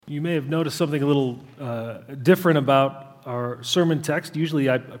You may have noticed something a little different about our sermon text. Usually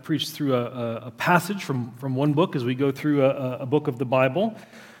I preach through a passage from one book as we go through a book of the Bible.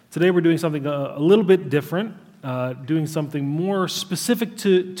 Today we're doing something a little bit different, doing something more specific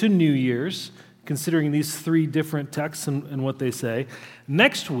to New Year's, considering these three different texts and what they say.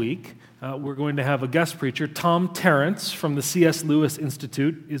 Next week, we're going to have a guest preacher. Tom Terrence from the C.S. Lewis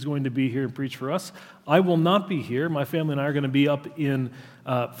Institute is going to be here and preach for us. I will not be here. My family and I are going to be up in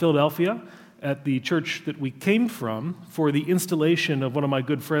Philadelphia at the church that we came from for the installation of one of my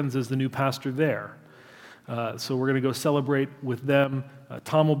good friends as the new pastor there. So we're going to go celebrate with them.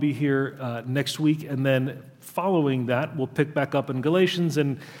 Tom will be here next week, and then following that, we'll pick back up in Galatians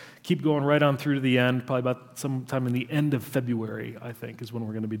and keep going right on through to the end, probably about sometime in the end of February, I think, is when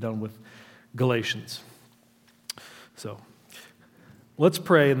we're going to be done with Galatians. So let's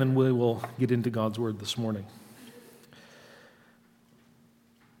pray, and then we will get into God's Word this morning.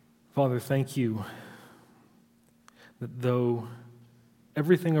 Father, thank you that though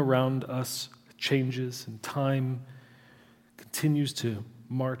everything around us changes and time continues to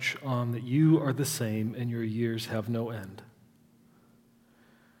march on, that you are the same and your years have no end.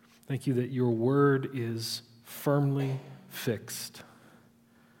 Thank you that your word is firmly fixed,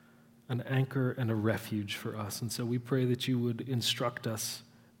 an anchor and a refuge for us. And so we pray that you would instruct us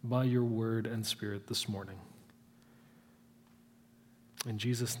by your word and spirit this morning. In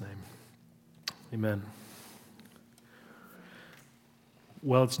Jesus' name, amen.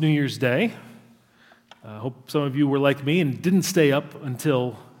 Well, it's New Year's Day. I hope some of you were like me and didn't stay up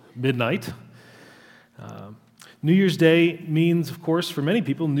until midnight. New Year's Day means, of course, for many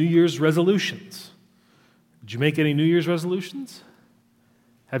people, New Year's resolutions. Did you make any New Year's resolutions?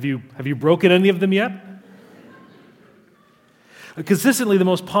 Have you broken any of them yet? Consistently, the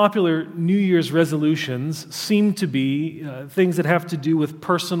most popular New Year's resolutions seem to be things that have to do with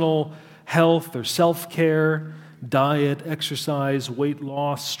personal health or self-care, diet, exercise, weight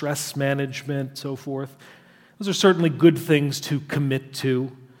loss, stress management, so forth. Those are certainly good things to commit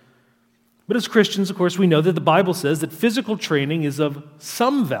to. But as Christians, of course, we know that the Bible says that physical training is of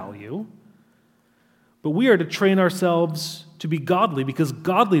some value, but we are to train ourselves to be godly because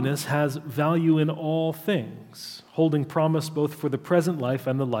godliness has value in all things, holding promise both for the present life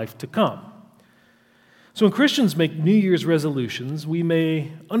and the life to come. So when Christians make New Year's resolutions, we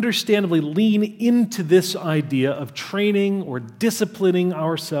may understandably lean into this idea of training or disciplining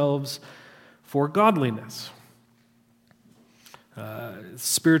ourselves for godliness.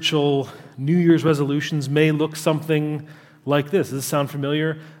 Spiritual New Year's resolutions may look something like this. Does this sound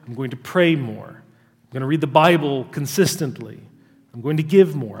familiar? I'm going to pray more. I'm going to read the Bible consistently. I'm going to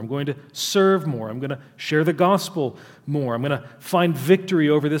give more. I'm going to serve more. I'm going to share the gospel more. I'm going to find victory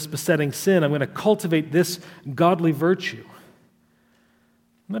over this besetting sin. I'm going to cultivate this godly virtue.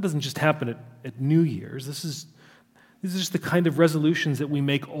 And that doesn't just happen at New Year's. These are just the kind of resolutions that we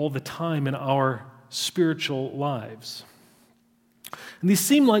make all the time in our spiritual lives. And these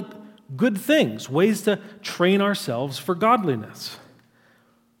seem like good things, ways to train ourselves for godliness.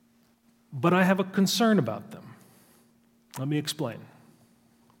 But I have a concern about them. Let me explain.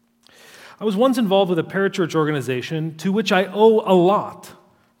 I was once involved with a parachurch organization to which I owe a lot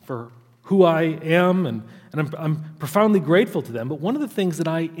for who I am, and I'm profoundly grateful to them. But one of the things that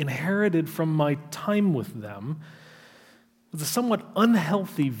I inherited from my time with them was a somewhat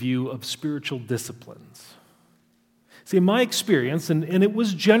unhealthy view of spiritual disciplines. See, in my experience, and it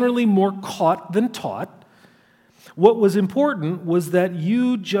was generally more caught than taught, what was important was that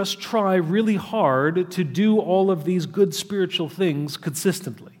you just try really hard to do all of these good spiritual things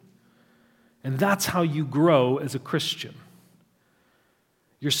consistently. And that's how you grow as a Christian.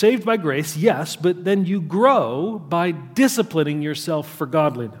 You're saved by grace, yes, but then you grow by disciplining yourself for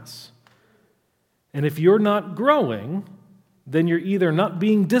godliness. And if you're not growing, then you're either not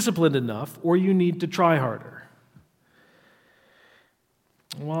being disciplined enough or you need to try harder.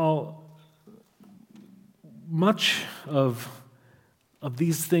 While much of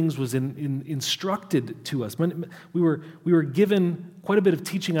these things was instructed to us, when we were given quite a bit of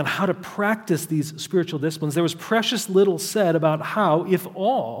teaching on how to practice these spiritual disciplines, there was precious little said about how, if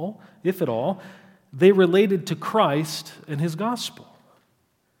at all, they related to Christ and his gospel.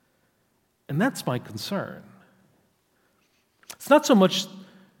 And that's my concern. It's not so much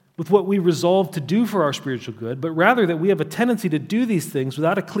with what we resolve to do for our spiritual good, but rather that we have a tendency to do these things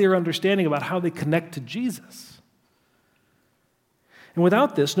without a clear understanding about how they connect to Jesus. And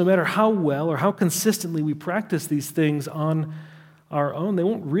without this, no matter how well or how consistently we practice these things on our own, they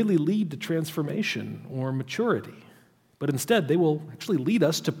won't really lead to transformation or maturity. But instead, they will actually lead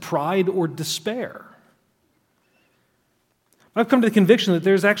us to pride or despair. I've come to the conviction that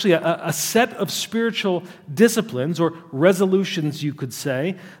there's actually a set of spiritual disciplines, or resolutions, you could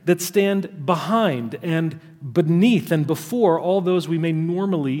say, that stand behind and beneath and before all those we may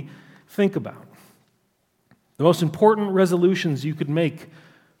normally think about. The most important resolutions you could make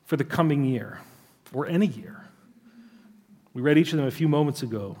for the coming year, or any year. We read each of them a few moments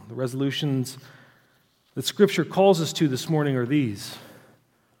ago. The resolutions that Scripture calls us to this morning are these: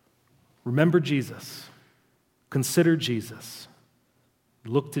 remember Jesus, consider Jesus,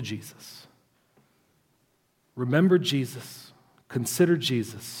 look to Jesus. Remember Jesus, consider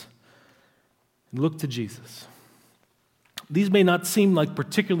Jesus, and look to Jesus. These may not seem like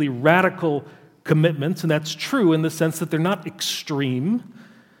particularly radical commitments, and that's true in the sense that they're not extreme.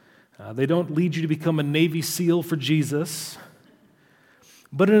 They don't lead you to become a Navy SEAL for Jesus.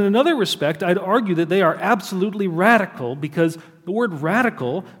 But in another respect, I'd argue that they are absolutely radical, because the word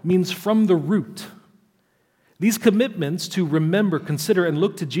radical means from the root. These commitments to remember, consider, and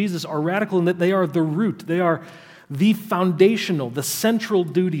look to Jesus are radical in that they are the root. They are the foundational, the central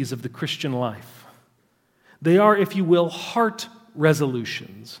duties of the Christian life. They are, if you will, heart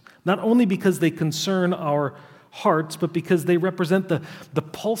resolutions, not only because they concern our hearts, but because they represent the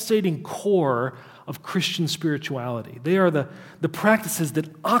pulsating core of Christian spirituality. They are the practices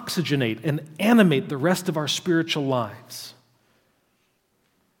that oxygenate and animate the rest of our spiritual lives.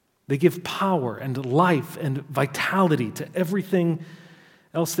 They give power and life and vitality to everything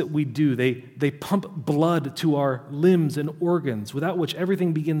else that we do. They pump blood to our limbs and organs, without which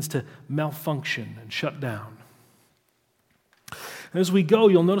everything begins to malfunction and shut down. And as we go,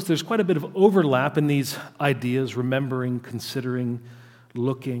 you'll notice there's quite a bit of overlap in these ideas: remembering, considering,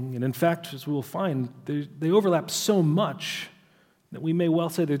 looking. And in fact, as we will find, they overlap so much that we may well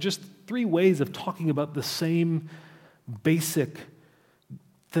say they're just three ways of talking about the same basic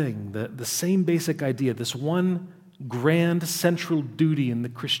thing, the same basic idea, this one grand central duty in the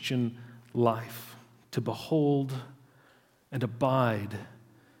Christian life: to behold and abide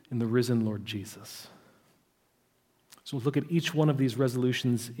in the risen Lord Jesus. So we'll look at each one of these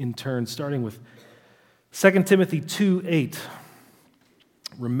resolutions in turn, starting with 2 Timothy 2:8.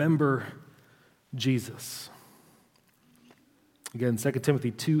 Remember Jesus. Again, 2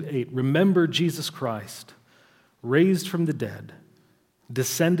 Timothy 2:8. Remember Jesus Christ, raised from the dead,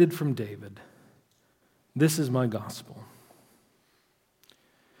 descended from David. This is my gospel.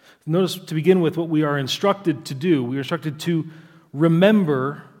 Notice, to begin with, what we are instructed to do. We are instructed to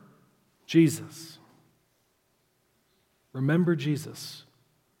remember Jesus. Remember Jesus.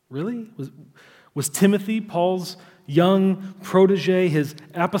 Really? Was Timothy, Paul's young protege, his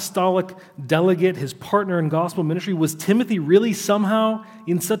apostolic delegate, his partner in gospel ministry, was Timothy really somehow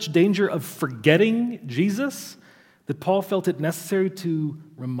in such danger of forgetting Jesus that Paul felt it necessary to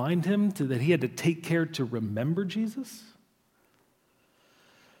remind him that he had to take care to remember Jesus?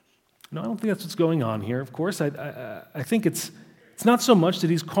 No, I don't think that's what's going on here, of course. I think it's not so much that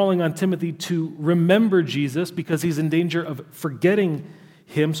he's calling on Timothy to remember Jesus because he's in danger of forgetting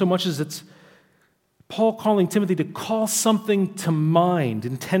him, so much as it's Paul calling Timothy to call something to mind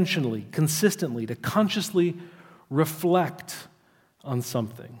intentionally, consistently, to consciously reflect on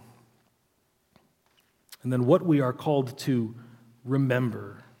something. And then what we are called to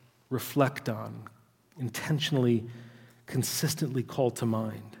remember, reflect on, intentionally, consistently call to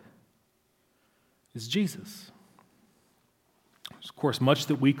mind is Jesus. There's, of course, much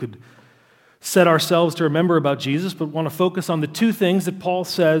that we could set ourselves to remember about Jesus, but want to focus on the two things that Paul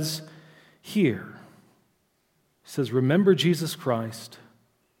says here. He says, remember Jesus Christ,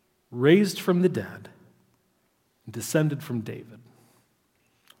 raised from the dead, and descended from David.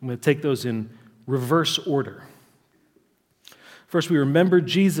 I'm going to take those in reverse order. First, we remember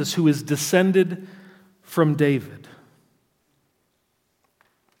Jesus, who is descended from David.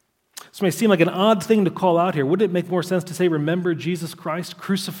 This may seem like an odd thing to call out here. Wouldn't it make more sense to say, remember Jesus Christ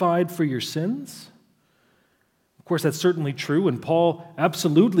crucified for your sins? Of course, that's certainly true, and Paul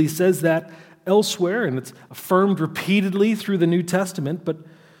absolutely says that elsewhere, and it's affirmed repeatedly through the New Testament. But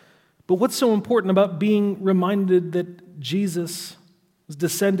what's so important about being reminded that Jesus was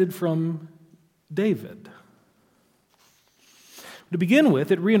descended from David? To begin with,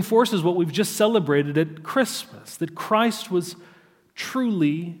 it reinforces what we've just celebrated at Christmas, that Christ was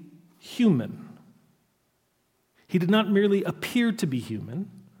truly human. He did not merely appear to be human.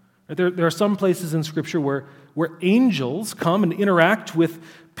 There are some places in Scripture where angels come and interact with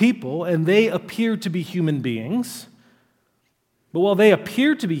people, and they appear to be human beings. But while they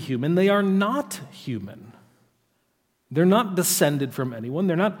appear to be human, they are not human. They're not descended from anyone.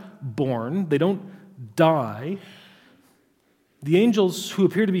 They're not born. They don't die. The angels who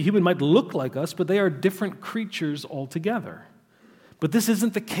appear to be human might look like us, but they are different creatures altogether. But this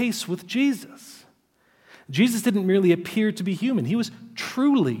isn't the case with Jesus. Jesus didn't merely appear to be human. He was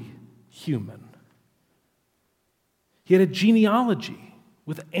truly human. He had a genealogy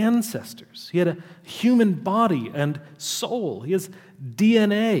with ancestors. He had a human body and soul. He has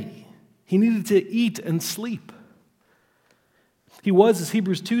DNA. He needed to eat and sleep. He was, as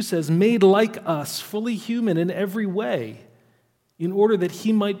Hebrews 2 says, made like us, fully human in every way, in order that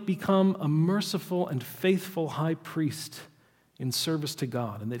he might become a merciful and faithful high priest in service to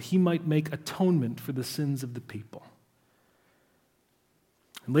God, and that he might make atonement for the sins of the people.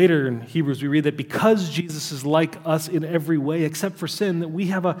 And later in Hebrews, we read that because Jesus is like us in every way except for sin, that we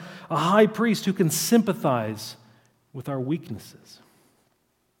have a high priest who can sympathize with our weaknesses.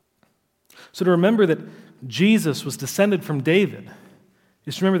 So to remember that Jesus was descended from David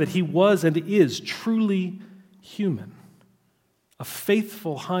is to remember that he was and is truly human, a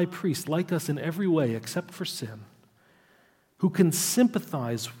faithful high priest like us in every way except for sin, who can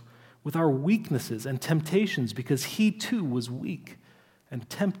sympathize with our weaknesses and temptations because he too was weak and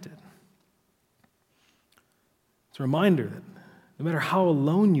tempted. It's a reminder that no matter how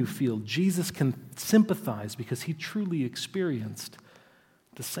alone you feel, Jesus can sympathize because he truly experienced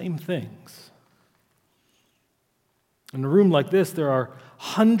the same things. In a room like this, there are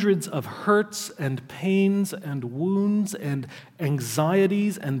hundreds of hurts and pains and wounds and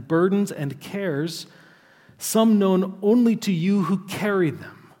anxieties and burdens and cares, some known only to you who carry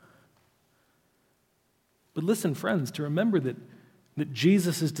them. But listen, friends, to remember that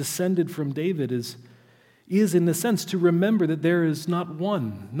Jesus is descended from David is in a sense to remember that there is not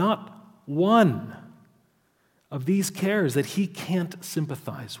one of these cares that he can't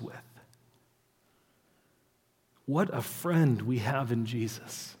sympathize with. What a friend we have in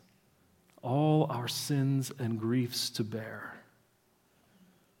Jesus, all our sins and griefs to bear.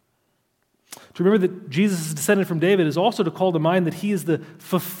 To remember that Jesus is descended from David is also to call to mind that he is the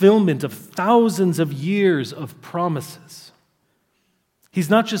fulfillment of thousands of years of promises. He's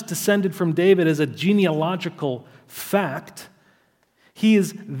not just descended from David as a genealogical fact. He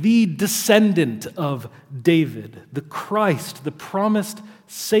is the descendant of David, the Christ, the promised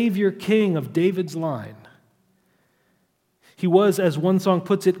Savior King of David's line. He was, as one song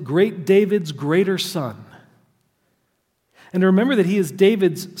puts it, great David's greater son. And to remember that he is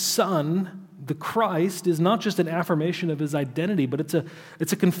David's son, the Christ, is not just an affirmation of his identity, but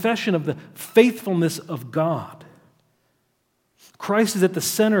it's a confession of the faithfulness of God. Christ is at the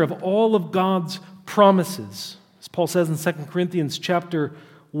center of all of God's promises. As Paul says in 2 Corinthians chapter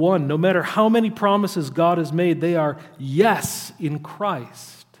 1, no matter how many promises God has made, they are yes in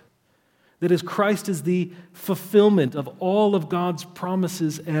Christ. That is, Christ is the fulfillment of all of God's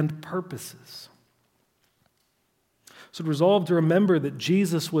promises and purposes. So to resolve to remember that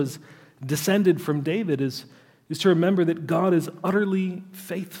Jesus was descended from David is to remember that God is utterly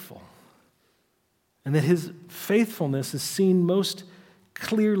faithful, and that his faithfulness is seen most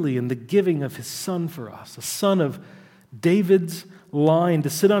clearly in the giving of his Son for us, a son of David's line to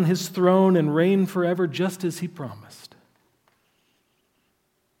sit on his throne and reign forever just as he promised.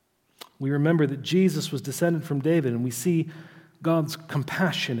 We remember that Jesus was descended from David, and we see God's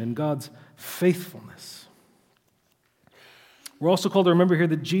compassion and God's faithfulness. We're also called to remember here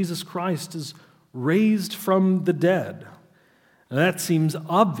that Jesus Christ is raised from the dead. Now, that seems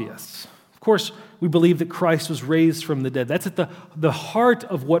obvious. Of course, we believe that Christ was raised from the dead. That's at the heart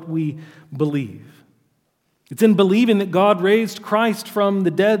of what we believe. It's in believing that God raised Christ from the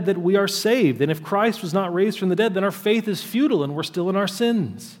dead that we are saved. And if Christ was not raised from the dead, then our faith is futile and we're still in our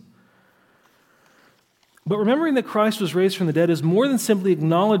sins. But remembering that Christ was raised from the dead is more than simply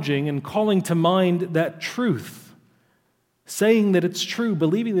acknowledging and calling to mind that truth, saying that it's true,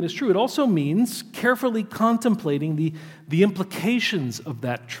 believing that it's true. It also means carefully contemplating the implications of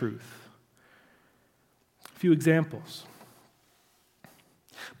that truth. A few examples.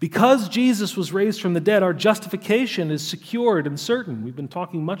 Because Jesus was raised from the dead, our justification is secured and certain. We've been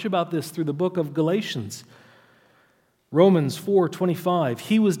talking much about this through the book of Galatians. Romans 4:25,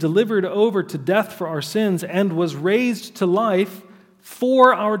 he was delivered over to death for our sins and was raised to life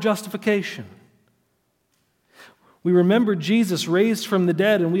for our justification. We remember Jesus raised from the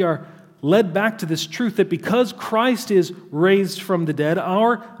dead, and we are led back to this truth that because Christ is raised from the dead,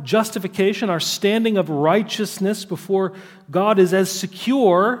 our justification, our standing of righteousness before God is as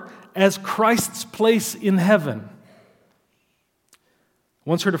secure as Christ's place in heaven. I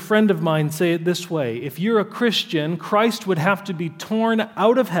once heard a friend of mine say it this way: if you're a Christian, Christ would have to be torn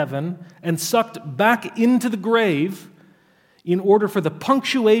out of heaven and sucked back into the grave in order for the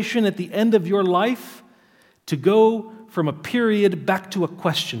punctuation at the end of your life to go from a period back to a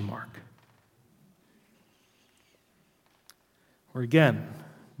question mark. Or again,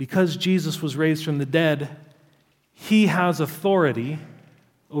 because Jesus was raised from the dead, he has authority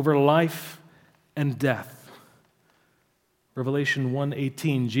over life and death. Revelation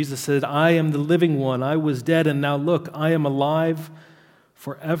 1:18, Jesus said, I am the living one. I was dead, and now look, I am alive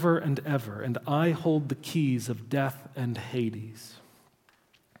forever and ever, and I hold the keys of death and Hades.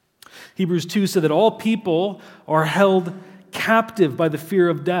 Hebrews 2 said that all people are held captive by the fear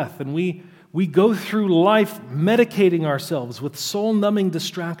of death, and we go through life medicating ourselves with soul-numbing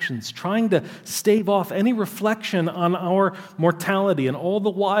distractions, trying to stave off any reflection on our mortality, and all the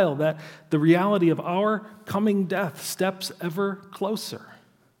while that the reality of our coming death steps ever closer.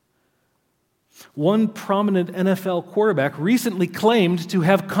 One prominent NFL quarterback recently claimed to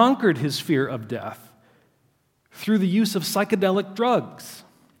have conquered his fear of death through the use of psychedelic drugs.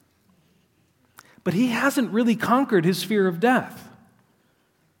 But he hasn't really conquered his fear of death,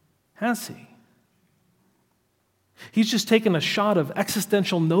 has he? He's just taken a shot of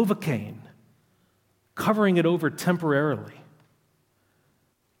existential Novocaine, covering it over temporarily.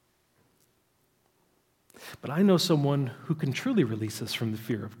 But I know someone who can truly release us from the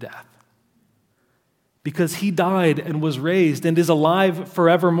fear of death, because he died and was raised and is alive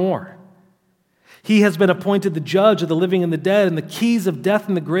forevermore. He has been appointed the judge of the living and the dead, and the keys of death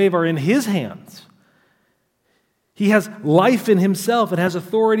and the grave are in his hands. He has life in himself and has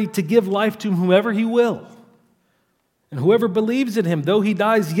authority to give life to whomever he will. And whoever believes in him, though he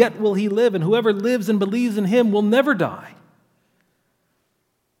dies, yet will he live. And whoever lives and believes in him will never die.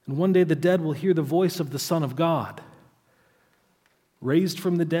 And one day the dead will hear the voice of the Son of God, raised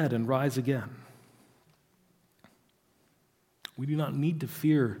from the dead and rise again. We do not need to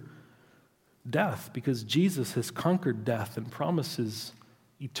fear death because Jesus has conquered death and promises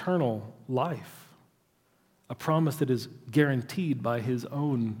eternal life. A promise that is guaranteed by his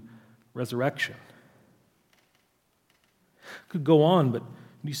own resurrection. Could go on, but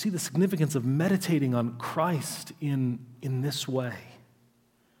you see the significance of meditating on Christ in this way.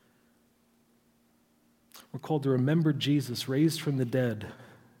 We're called to remember Jesus, raised from the dead,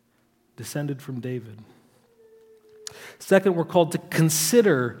 descended from David. Second, we're called to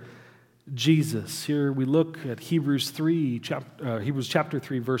consider Jesus. Here we look at Hebrews chapter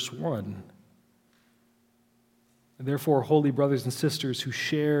 3, verse 1. Therefore, holy brothers and sisters who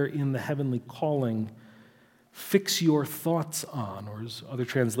share in the heavenly calling, fix your thoughts on, or as other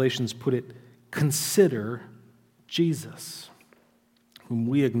translations put it, consider Jesus, whom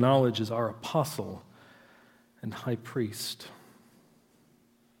we acknowledge as our apostle and high priest.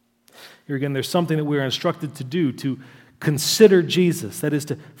 Here again, there's something that we are instructed to do, to consider Jesus, that is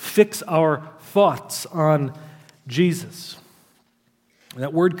to fix our thoughts on Jesus.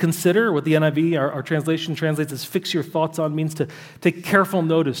 That word consider, what the NIV, our translation translates as fix your thoughts on, means to take careful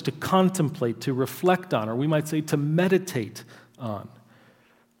notice, to contemplate, to reflect on, or we might say to meditate on.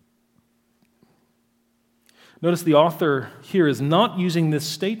 Notice the author here is not using this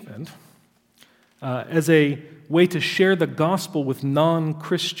statement as a way to share the gospel with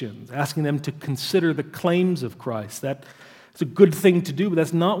non-Christians, asking them to consider the claims of Christ. That's a good thing to do, but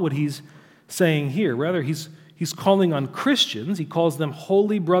that's not what he's saying here. Rather, he's calling on Christians. He calls them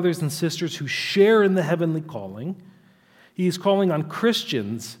holy brothers and sisters who share in the heavenly calling. He's calling on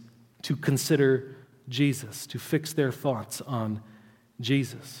Christians to consider Jesus, to fix their thoughts on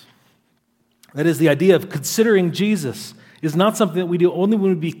Jesus. That is, the idea of considering Jesus is not something that we do only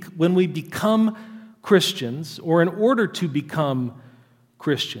when we become Christians or in order to become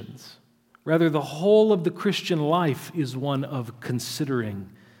Christians. Rather, the whole of the Christian life is one of considering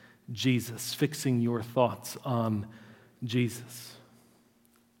Jesus, fixing your thoughts on Jesus.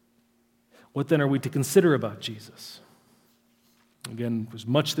 What then are we to consider about Jesus? Again, there's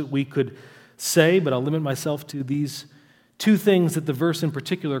much that we could say, but I'll limit myself to these two things that the verse in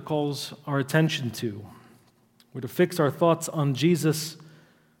particular calls our attention to. We're to fix our thoughts on Jesus,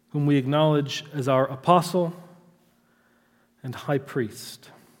 whom we acknowledge as our apostle and high priest.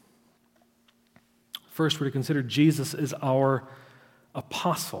 First, we're to consider Jesus as our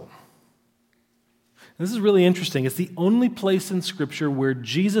apostle. And this is really interesting. It's the only place in Scripture where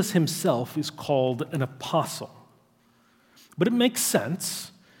Jesus himself is called an apostle. But it makes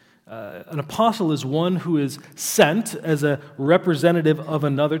sense. An apostle is one who is sent as a representative of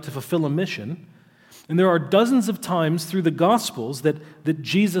another to fulfill a mission. And there are dozens of times through the Gospels that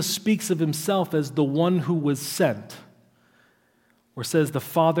Jesus speaks of himself as the one who was sent, or says, the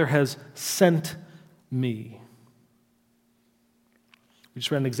Father has sent me. We just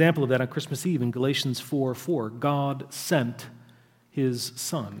read an example of that on Christmas Eve in Galatians 4:4. God sent his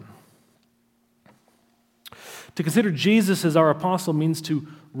Son. To consider Jesus as our apostle means to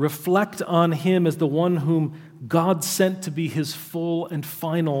reflect on him as the one whom God sent to be his full and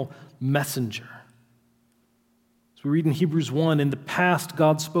final messenger. As we read in Hebrews 1, in the past,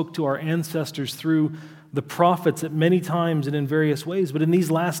 God spoke to our ancestors through the prophets at many times and in various ways, but in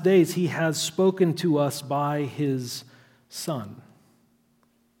these last days, he has spoken to us by his Son.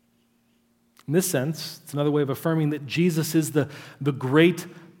 In this sense, it's another way of affirming that Jesus is the great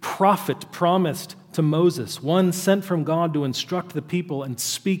prophet promised to Moses, one sent from God to instruct the people and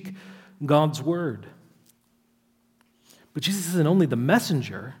speak God's word. But Jesus isn't only the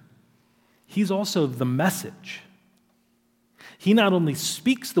messenger, he's also the message. He not only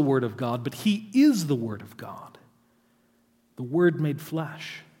speaks the word of God, but he is the word of God, the word made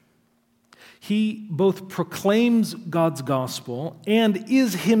flesh. He both proclaims God's gospel and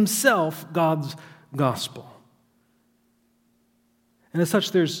is himself God's gospel. And as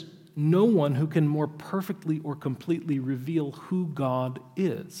such, there's no one who can more perfectly or completely reveal who God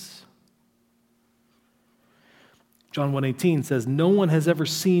is. John 1:18 says, "No one has ever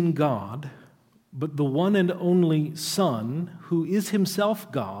seen God, but the one and only Son, who is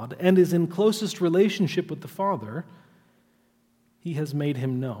himself God and is in closest relationship with the Father, he has made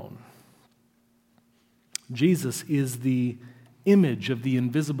him known." Jesus is the image of the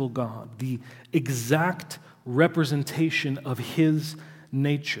invisible God, the exact representation of his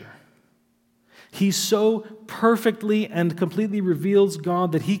nature. He so perfectly and completely reveals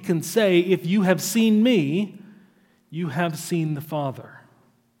God that he can say, "If you have seen me, you have seen the Father."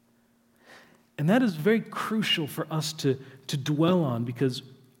 And that is very crucial for us to dwell on, because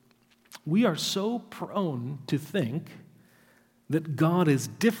we are so prone to think that God is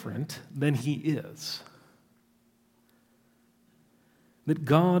different than he is. That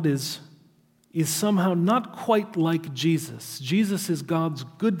God is somehow not quite like Jesus. Jesus is God's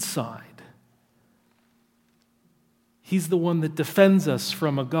good side. He's the one that defends us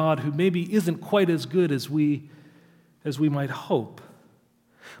from a God who maybe isn't quite as good as we might hope.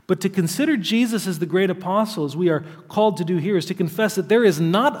 But to consider Jesus as the great apostle, as we are called to do here, is to confess that there is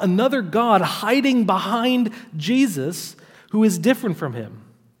not another God hiding behind Jesus who is different from him.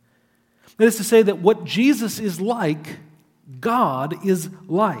 That is to say that what Jesus is like, God is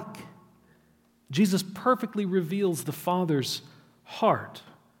like. Jesus perfectly reveals the Father's heart,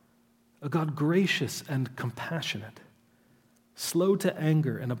 a God gracious and compassionate, slow to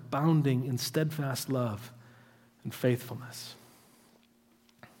anger and abounding in steadfast love and faithfulness.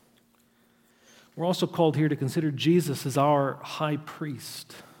 We're also called here to consider Jesus as our high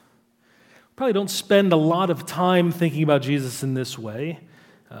priest. We probably don't spend a lot of time thinking about Jesus in this way,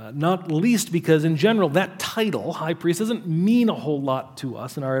 not least because in general that title, high priest, doesn't mean a whole lot to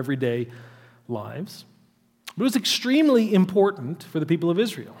us in our everyday lives. But it was extremely important for the people of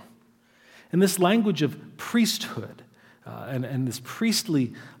Israel. And this language of priesthood and this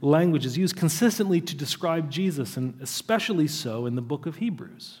priestly language is used consistently to describe Jesus, and especially so in the book of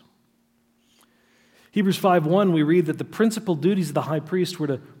Hebrews. Hebrews 5:1, we read that the principal duties of the high priest were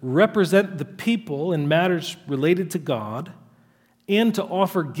to represent the people in matters related to God and to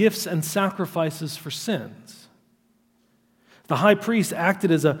offer gifts and sacrifices for sins. The high priest acted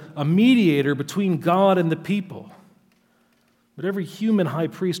as a mediator between God and the people. But every human high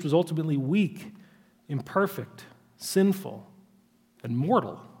priest was ultimately weak, imperfect, sinful, and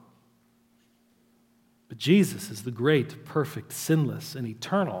mortal. But Jesus is the great, perfect, sinless, and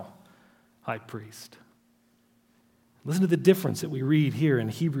eternal high priest. Listen to the difference that we read here in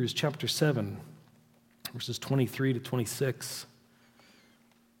Hebrews chapter 7, verses 23 to 26.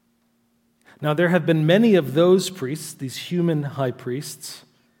 Now there have been many of those priests, these human high priests,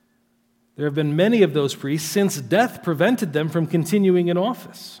 there have been many of those priests since death prevented them from continuing in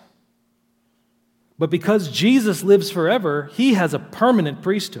office. But because Jesus lives forever, he has a permanent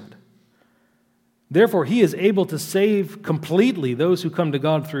priesthood. Therefore, he is able to save completely those who come to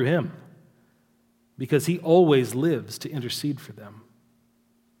God through him, because he always lives to intercede for them.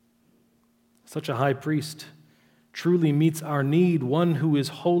 Such a high priest truly meets our need, one who is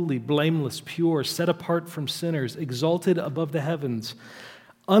holy, blameless, pure, set apart from sinners, exalted above the heavens.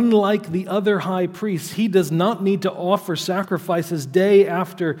 Unlike the other high priests, he does not need to offer sacrifices day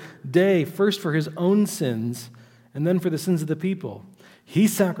after day, first for his own sins and then for the sins of the people. He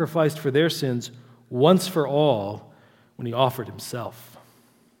sacrificed for their sins once for all when he offered himself.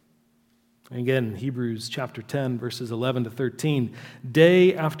 And again, Hebrews chapter 10, verses 11 to 13.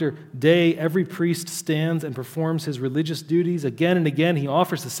 Day after day, every priest stands and performs his religious duties. Again and again, he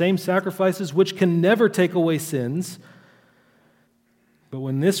offers the same sacrifices which can never take away sins. But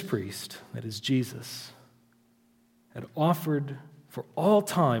when this priest, that is Jesus, had offered for all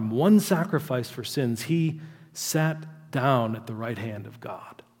time one sacrifice for sins, he sat down at the right hand of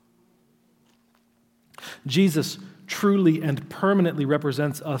God. Jesus truly and permanently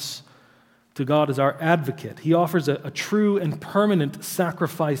represents us to God as our advocate. He offers a true and permanent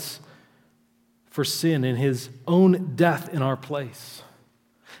sacrifice for sin in his own death in our place.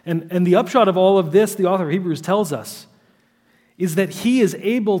 And the upshot of all of this, the author of Hebrews tells us, is that he is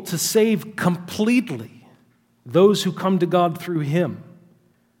able to save completely those who come to God through him,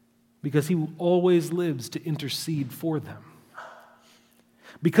 because he always lives to intercede for them.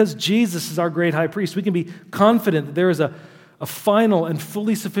 Because Jesus is our great high priest, we can be confident that there is a final and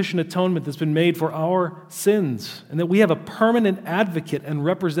fully sufficient atonement that's been made for our sins, and that we have a permanent advocate and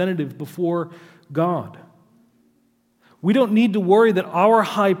representative before God. We don't need to worry that our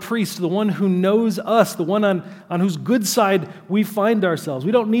high priest, the one who knows us, the one on whose good side we find ourselves,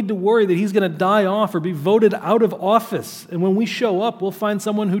 we don't need to worry that he's going to die off or be voted out of office. And when we show up, we'll find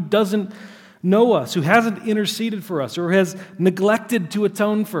someone who doesn't know us, who hasn't interceded for us, or has neglected to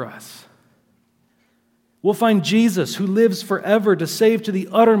atone for us. We'll find Jesus, who lives forever to save to the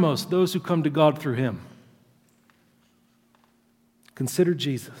uttermost those who come to God through him. Consider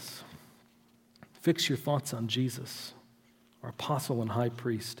Jesus. Fix your thoughts on Jesus, our apostle and high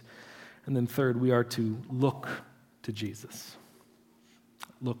priest. And then third, we are to look to Jesus.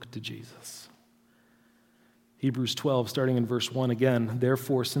 Look to Jesus. Hebrews 12, starting in verse 1 again.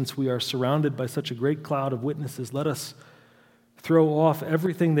 Therefore, since we are surrounded by such a great cloud of witnesses, let us throw off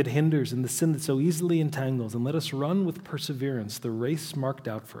everything that hinders and the sin that so easily entangles, and let us run with perseverance the race marked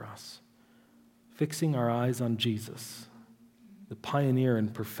out for us, fixing our eyes on Jesus, the pioneer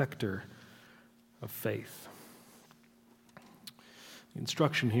and perfecter of faith. The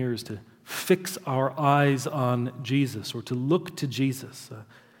instruction here is to fix our eyes on Jesus, or to look to Jesus.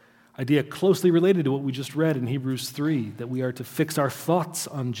 Idea closely related to what we just read in Hebrews 3, that we are to fix our thoughts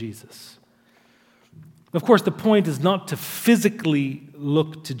on Jesus. Of course, the point is not to physically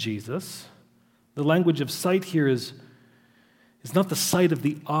look to Jesus. The language of sight here is not the sight of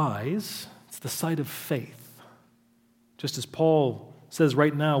the eyes, it's the sight of faith. Just as Paul says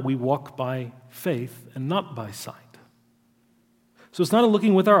right now, we walk by faith and not by sight. So it's not a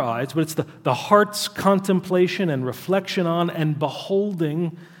looking with our eyes, but it's the heart's contemplation and reflection on and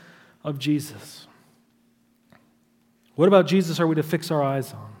beholding of Jesus. What about Jesus are we to fix our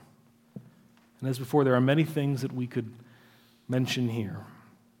eyes on? And as before, there are many things that we could mention here.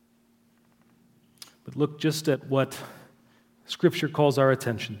 But look just at what Scripture calls our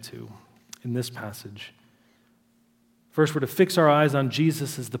attention to in this passage. First, we're to fix our eyes on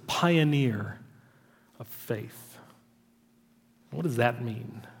Jesus as the pioneer of faith. What does that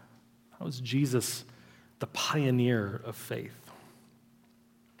mean? How is Jesus the pioneer of faith?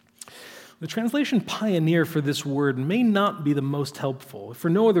 The translation pioneer for this word may not be the most helpful, for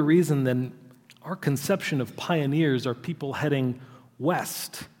no other reason than our conception of pioneers are people heading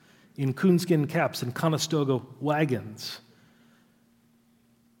west in coonskin caps and Conestoga wagons.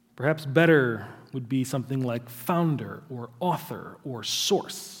 Perhaps better would be something like founder or author or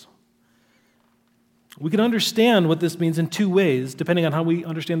source. We can understand what this means in two ways, depending on how we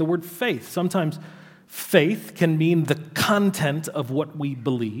understand the word faith. Sometimes faith can mean the content of what we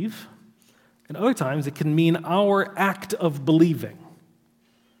believe, and other times it can mean our act of believing.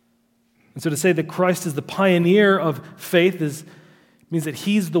 And so to say that Christ is the pioneer of faith means that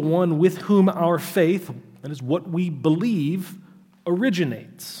he's the one with whom our faith, that is what we believe,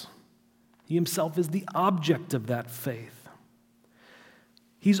 originates. He himself is the object of that faith.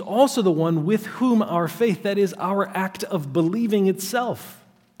 He's also the one with whom our faith, that is our act of believing itself,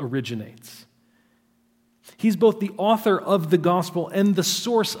 originates. He's both the author of the gospel and the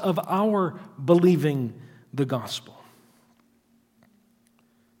source of our believing the gospel.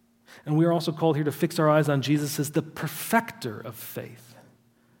 And we are also called here to fix our eyes on Jesus as the perfecter of faith.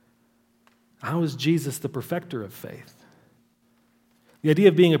 How is Jesus the perfecter of faith? The idea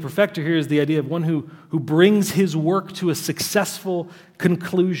of being a perfecter here is the idea of one who brings his work to a successful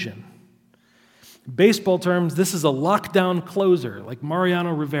conclusion. In baseball terms, this is a lockdown closer, like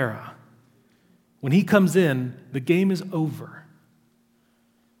Mariano Rivera. When he comes in, the game is over.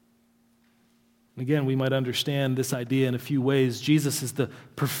 And again, we might understand this idea in a few ways. Jesus is the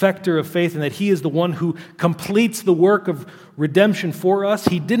perfecter of faith, and that he is the one who completes the work of redemption for us.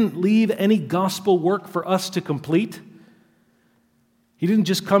 He didn't leave any gospel work for us to complete. He didn't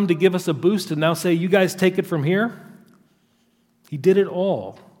just come to give us a boost and now say, you guys take it from here. He did it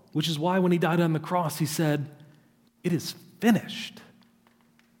all, which is why when he died on the cross, he said, it is finished.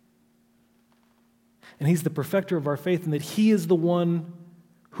 And he's the perfecter of our faith, and that he is the one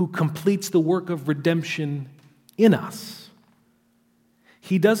who completes the work of redemption in us.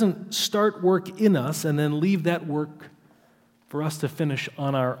 He doesn't start work in us and then leave that work for us to finish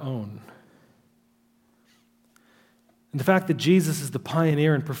on our own. And the fact that Jesus is the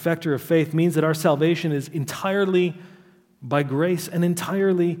pioneer and perfecter of faith means that our salvation is entirely by grace and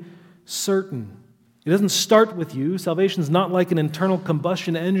entirely certain. It doesn't start with you. Salvation is not like an internal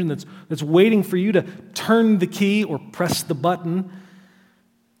combustion engine that's waiting for you to turn the key or press the button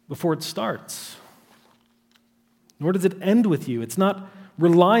before it starts. Nor does it end with you. It's not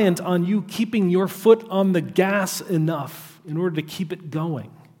reliant on you keeping your foot on the gas enough in order to keep it going.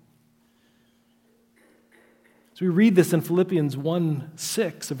 So we read this in Philippians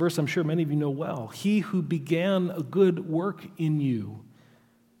 1:6, a verse I'm sure many of you know well. He who began a good work in you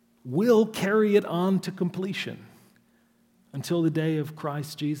will carry it on to completion until the day of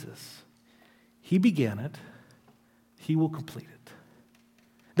Christ Jesus. He began it. He will complete it.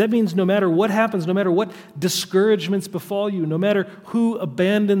 That means no matter what happens, no matter what discouragements befall you, no matter who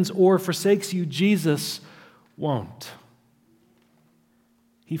abandons or forsakes you, Jesus won't.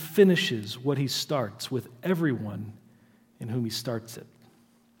 He finishes what he starts with everyone in whom he starts it.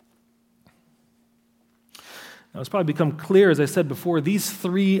 Now, it's probably become clear, as I said before, these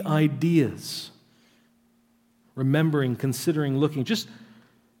three ideas, remembering, considering, looking, just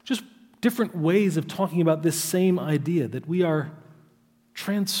different ways of talking about this same idea, that we are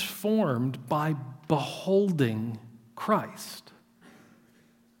transformed by beholding Christ.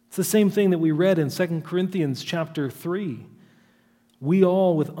 It's the same thing that we read in 2 Corinthians chapter 3. We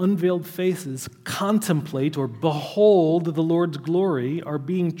all, with unveiled faces, contemplate or behold the Lord's glory, are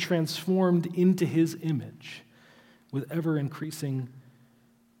being transformed into his image with ever-increasing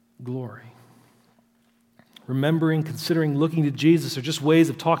glory. Remembering, considering, looking to Jesus are just ways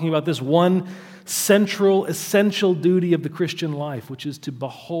of talking about this one central, essential duty of the Christian life, which is to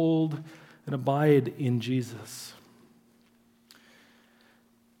behold and abide in Jesus.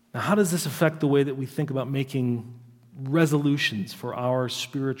 Now, how does this affect the way that we think about making resolutions for our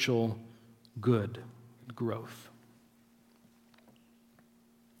spiritual good and growth?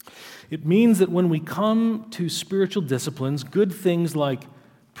 It means that when we come to spiritual disciplines, good things like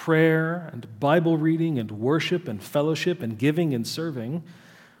prayer and Bible reading and worship and fellowship and giving and serving,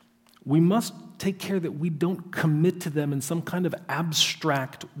 we must take care that we don't commit to them in some kind of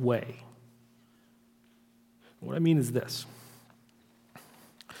abstract way. What I mean is this.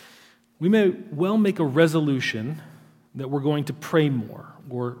 We may well make a resolution that we're going to pray more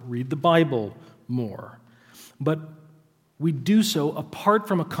or read the Bible more, but we do so apart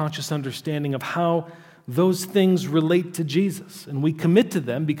from a conscious understanding of how those things relate to Jesus. And we commit to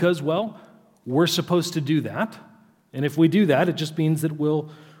them because, well, we're supposed to do that. And if we do that, it just means that we'll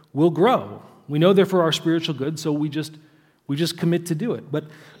grow. We know they're for our spiritual good, so we just commit to do it.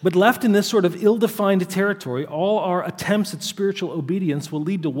 But left in this sort of ill-defined territory, all our attempts at spiritual obedience will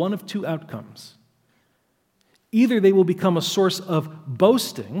lead to one of two outcomes. Either they will become a source of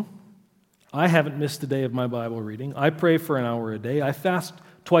boasting. I haven't missed a day of my Bible reading. I pray for an hour a day. I fast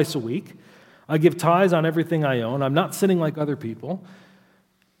twice a week. I give tithes on everything I own. I'm not sinning like other people.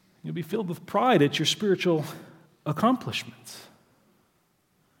 You'll be filled with pride at your spiritual accomplishments.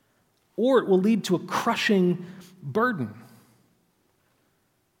 Or it will lead to a crushing burden.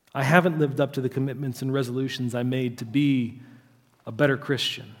 I haven't lived up to the commitments and resolutions I made to be a better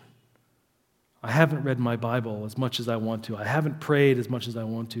Christian. I haven't read my Bible as much as I want to. I haven't prayed as much as I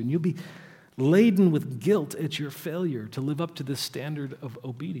want to. And you'll be laden with guilt at your failure to live up to this standard of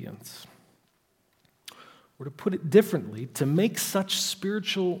obedience. Or to put it differently, to make such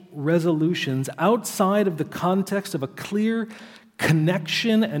spiritual resolutions outside of the context of a clear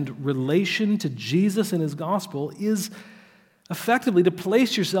connection and relation to Jesus and his gospel is effectively to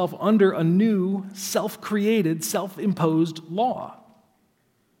place yourself under a new, self-created, self-imposed law.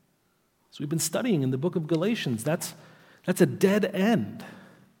 So we've been studying in the book of Galatians. That's a dead end.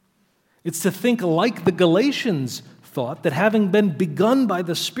 It's to think like the Galatians thought, that having been begun by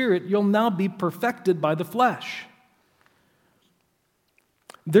the Spirit, you'll now be perfected by the flesh.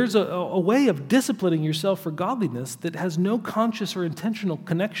 There's a way of disciplining yourself for godliness that has no conscious or intentional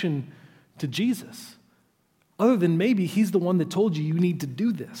connection to Jesus, other than maybe he's the one that told you need to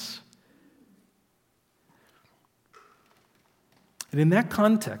do this. And in that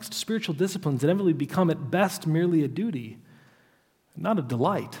context, spiritual disciplines inevitably become at best merely a duty, not a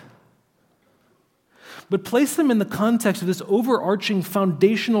delight. But place them in the context of this overarching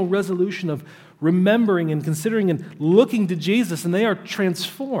foundational resolution of remembering and considering and looking to Jesus, and they are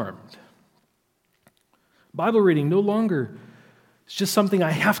transformed. Bible reading no longer is just something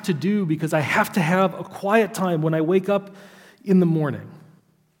I have to do because I have to have a quiet time when I wake up in the morning.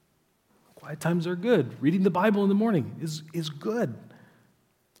 Quiet times are good. Reading the Bible in the morning is good.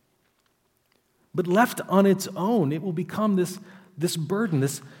 But left on its own, it will become this burden,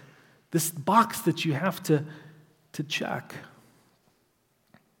 this box that you have to check.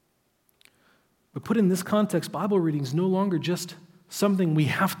 But put in this context, Bible reading is no longer just something we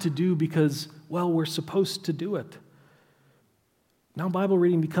have to do because, well, we're supposed to do it. Now Bible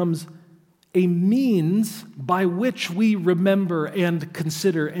reading becomes a means by which we remember and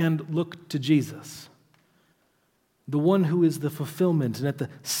consider and look to Jesus, the one who is the fulfillment and at the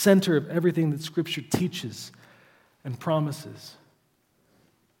center of everything that Scripture teaches and promises.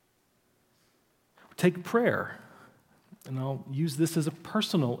 Take prayer, and I'll use this as a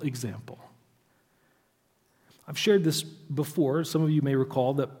personal example. I've shared this before. Some of you may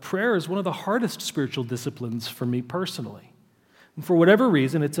recall that prayer is one of the hardest spiritual disciplines for me personally. And for whatever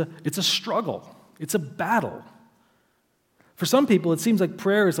reason, it's a struggle. It's a battle. For some people, it seems like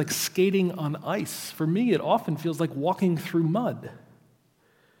prayer is like skating on ice. For me, it often feels like walking through mud.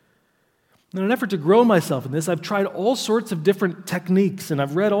 In an effort to grow myself in this, I've tried all sorts of different techniques, and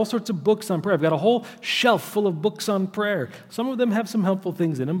I've read all sorts of books on prayer. I've got a whole shelf full of books on prayer. Some of them have some helpful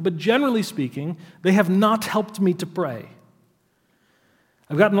things in them, but generally speaking, they have not helped me to pray.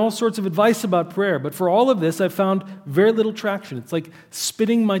 I've gotten all sorts of advice about prayer, but for all of this, I've found very little traction. It's like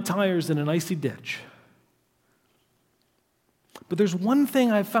spinning my tires in an icy ditch. But there's one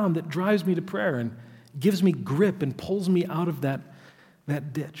thing I've found that drives me to prayer and gives me grip and pulls me out of that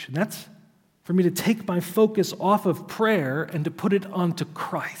ditch, and that's for me to take my focus off of prayer and to put it onto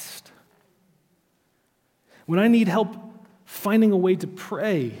Christ. When I need help finding a way to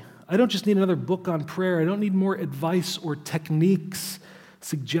pray, I don't just need another book on prayer. I don't need more advice or techniques,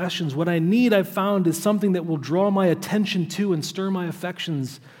 suggestions. What I need, I've found, is something that will draw my attention to and stir my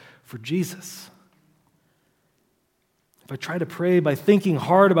affections for Jesus. If I try to pray by thinking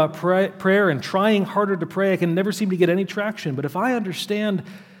hard about prayer and trying harder to pray, I can never seem to get any traction. But if I understand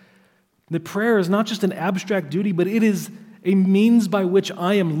that prayer is not just an abstract duty, but it is a means by which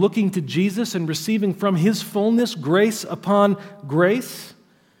I am looking to Jesus and receiving from His fullness grace upon grace,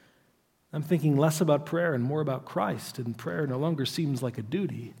 I'm thinking less about prayer and more about Christ, and prayer no longer seems like a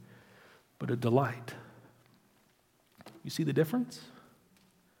duty, but a delight. You see the difference?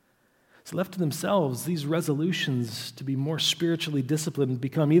 So left to themselves, these resolutions to be more spiritually disciplined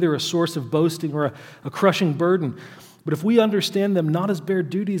become either a source of boasting or a crushing burden. But if we understand them not as bare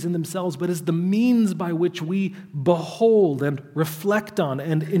duties in themselves, but as the means by which we behold and reflect on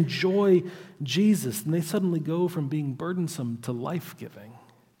and enjoy Jesus, then they suddenly go from being burdensome to life-giving.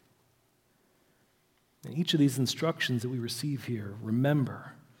 And each of these instructions that we receive here,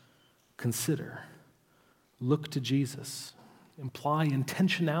 remember, consider, look to Jesus, imply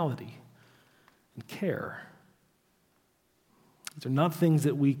intentionality and care. These are not things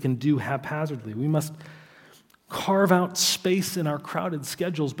that we can do haphazardly. We must carve out space in our crowded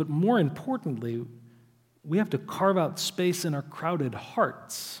schedules, but more importantly, we have to carve out space in our crowded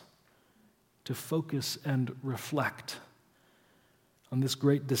hearts to focus and reflect on this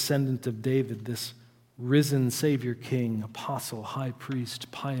great descendant of David, this risen Savior King, apostle, high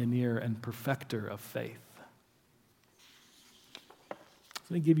priest, pioneer, and perfecter of faith.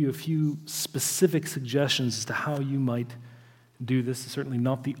 Let me give you a few specific suggestions as to how you might do this. It's certainly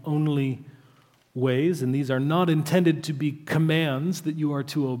not the only ways, and these are not intended to be commands that you are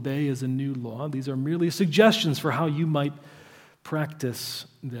to obey as a new law. These are merely suggestions for how you might practice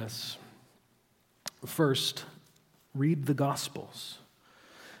this. First, read the Gospels.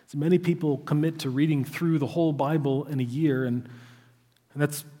 So many people commit to reading through the whole Bible in a year, and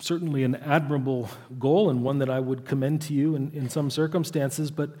that's certainly an admirable goal and one that I would commend to you in some circumstances,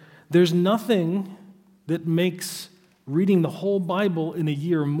 but there's nothing that makes reading the whole Bible in a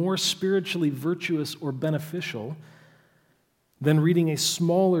year more spiritually virtuous or beneficial than reading a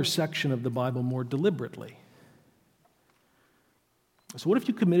smaller section of the Bible more deliberately. So what if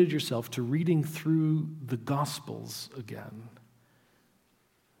you committed yourself to reading through the Gospels again?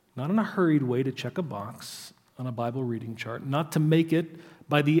 Not in a hurried way to check a box on a Bible reading chart, not to make it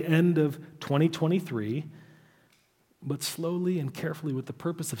by the end of 2023, but slowly and carefully with the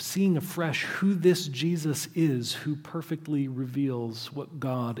purpose of seeing afresh who this Jesus is who perfectly reveals what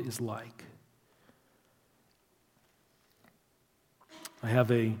God is like. I have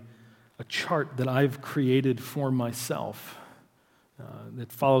a chart that I've created for myself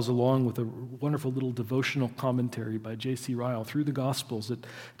that follows along with a wonderful little devotional commentary by J.C. Ryle through the Gospels. It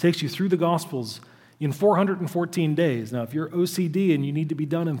takes you through the Gospels in 414 days. Now, if you're OCD and you need to be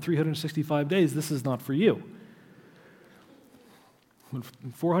done in 365 days, this is not for you.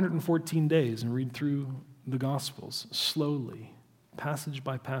 414 days and read through the Gospels slowly, passage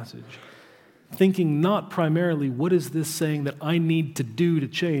by passage, thinking not primarily, what is this saying that I need to do to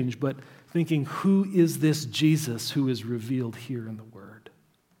change, but thinking, who is this Jesus who is revealed here in the Word?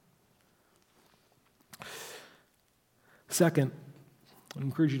 Second, I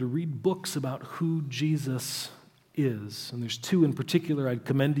encourage you to read books about who Jesus is. And there's two in particular I'd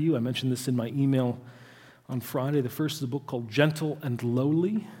commend to you. I mentioned this in my email on Friday. The first is a book called Gentle and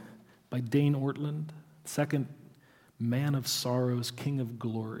Lowly by Dane Ortland. The second, Man of Sorrows, King of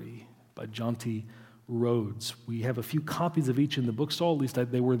Glory by Jonty Rhodes. We have a few copies of each in the bookstall. At least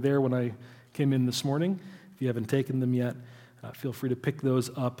they were there when I came in this morning. If you haven't taken them yet, feel free to pick those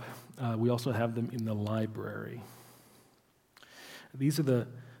up. We also have them in the library. These are the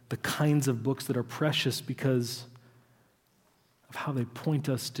kinds of books that are precious because of how they point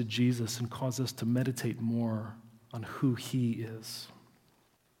us to Jesus and cause us to meditate more on who he is.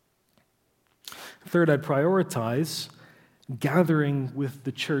 Third, I'd prioritize gathering with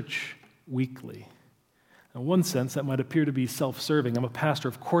the church weekly. In one sense, that might appear to be self-serving. I'm a pastor.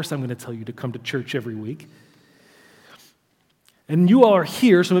 Of course I'm going to tell you to come to church every week. And you all are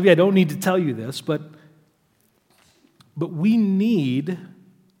here, so maybe I don't need to tell you this, but we need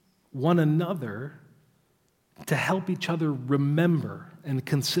one another to help each other remember and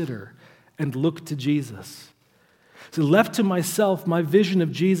consider and look to Jesus. So left to myself, my vision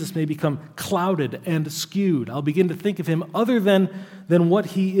of Jesus may become clouded and skewed. I'll begin to think of him other than what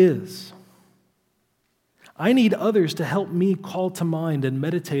he is. I need others to help me call to mind and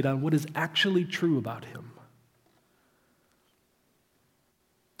meditate on what is actually true about him.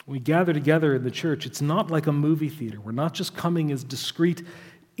 When we gather together in the church, it's not like a movie theater. We're not just coming as discrete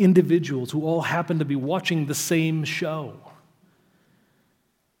individuals who all happen to be watching the same show.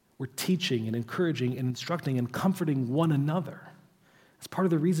 We're teaching and encouraging and instructing and comforting one another. It's part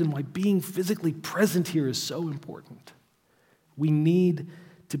of the reason why being physically present here is so important. We need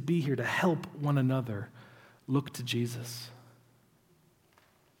to be here to help one another look to Jesus.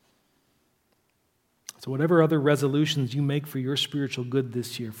 So whatever other resolutions you make for your spiritual good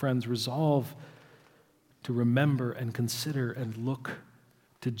this year, friends, resolve to remember and consider and look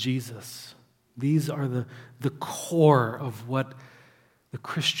to Jesus. These are the core of what the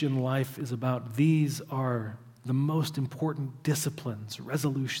Christian life is about. These are the most important disciplines,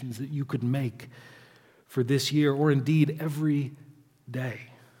 resolutions that you could make for this year, or indeed every day.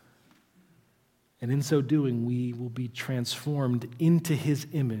 And in so doing, we will be transformed into his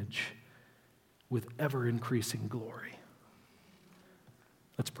image with ever-increasing glory.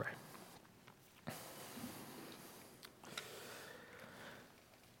 Let's pray.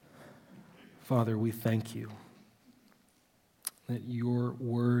 Father, we thank you that your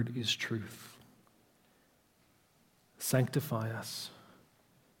word is truth. Sanctify us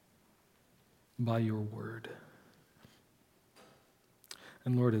by your word.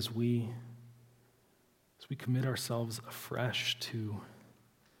 And Lord, as we commit ourselves afresh to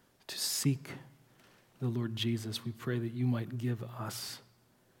seek the Lord Jesus, we pray that you might give us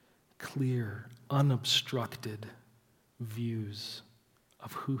clear, unobstructed views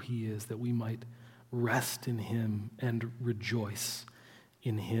of who he is, that we might rest in him and rejoice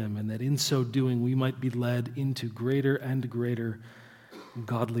in him, and that in so doing we might be led into greater and greater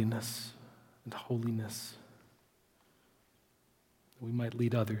godliness and holiness. We might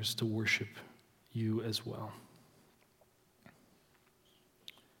lead others to worship you as well.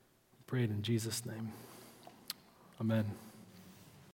 We pray it in Jesus' name. Amen.